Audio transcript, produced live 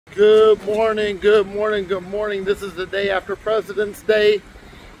Good morning, good morning, good morning. This is the day after President's Day.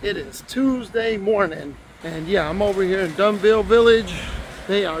 It is Tuesday morning. And yeah, I'm over here in Dunvale Village.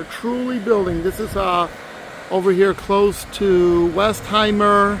 They are truly building. This is over here close to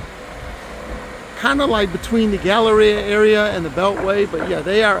Westheimer. Kind of like between the Galleria area and the Beltway. But yeah,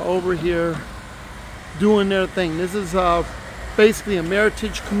 they are over here doing their thing. This is basically a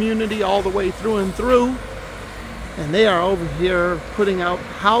Meritage community all the way through and through. And they are over here putting out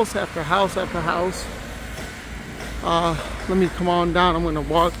house after house after house. Let me come on down. I'm going to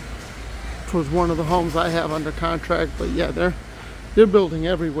walk towards one of the homes I have under contract. But yeah, they're building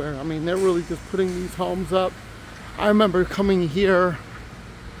everywhere. I mean, they're really just putting these homes up. I remember coming here,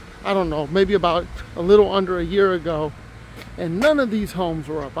 I don't know, maybe about a little under a year ago, and none of these homes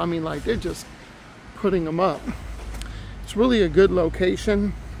were up. I mean, like, they're just putting them up. It's really a good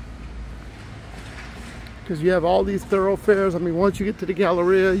location, because you have all these thoroughfares. I mean, once you get to the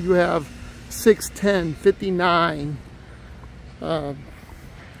Galleria, you have 610, 59.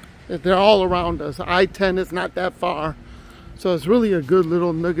 They're all around us. I-10 is not that far. So it's really a good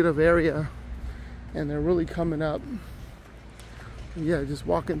little nugget of area. And they're really coming up. And yeah, just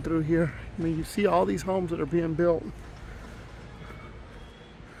walking through here. I mean, you see all these homes that are being built. You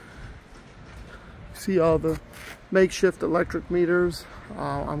see all the makeshift electric meters.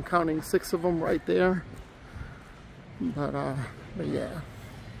 I'm counting 6 of them right there. But yeah,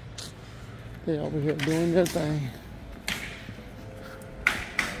 they over here doing their thing.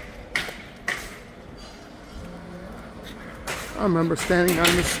 I remember standing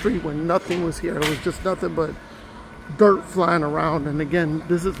on the street when nothing was here. It was just nothing but dirt flying around. And again,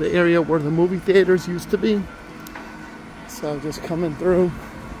 this is the area where the movie theaters used to be. So just coming through.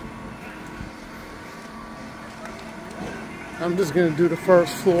 I'm just gonna do the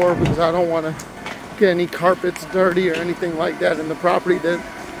first floor because I don't want to get any carpets dirty or anything like that in the property that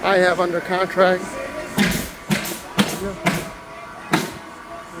I have under contract. Yeah.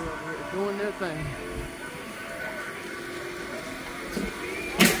 They're doing their thing.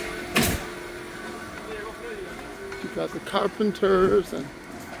 You got the carpenters and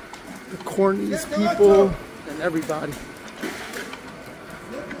the Cornice people and everybody.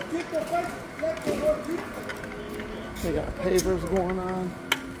 They got pavers going on.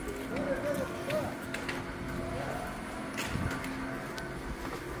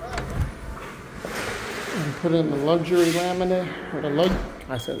 And put in the luxury laminate, or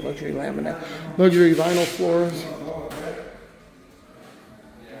I said luxury laminate, luxury vinyl floors.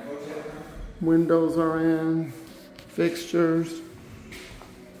 Windows are in, fixtures.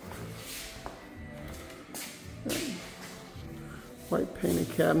 White painted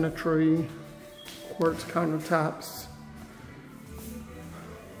cabinetry, quartz countertops,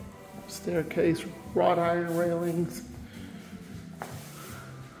 staircase, wrought iron railings.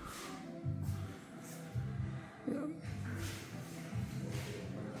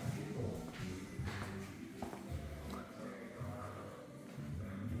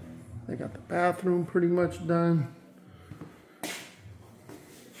 They got the bathroom pretty much done.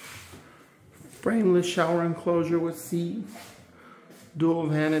 Frameless shower enclosure with seat, dual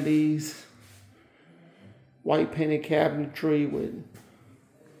vanities, white painted cabinetry with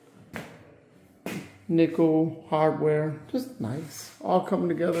nickel hardware. Just nice. All coming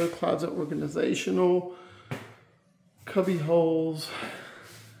together. Closet organizational, cubby holes.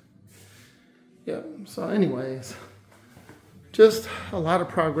 Yep. So anyways, just a lot of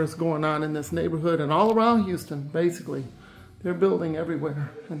progress going on in this neighborhood and all around Houston, basically. They're building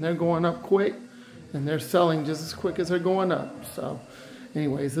everywhere, and they're going up quick, and they're selling just as quick as they're going up. So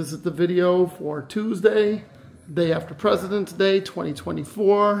anyways, this is the video for Tuesday, day after President's Day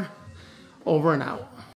 2024. Over and out.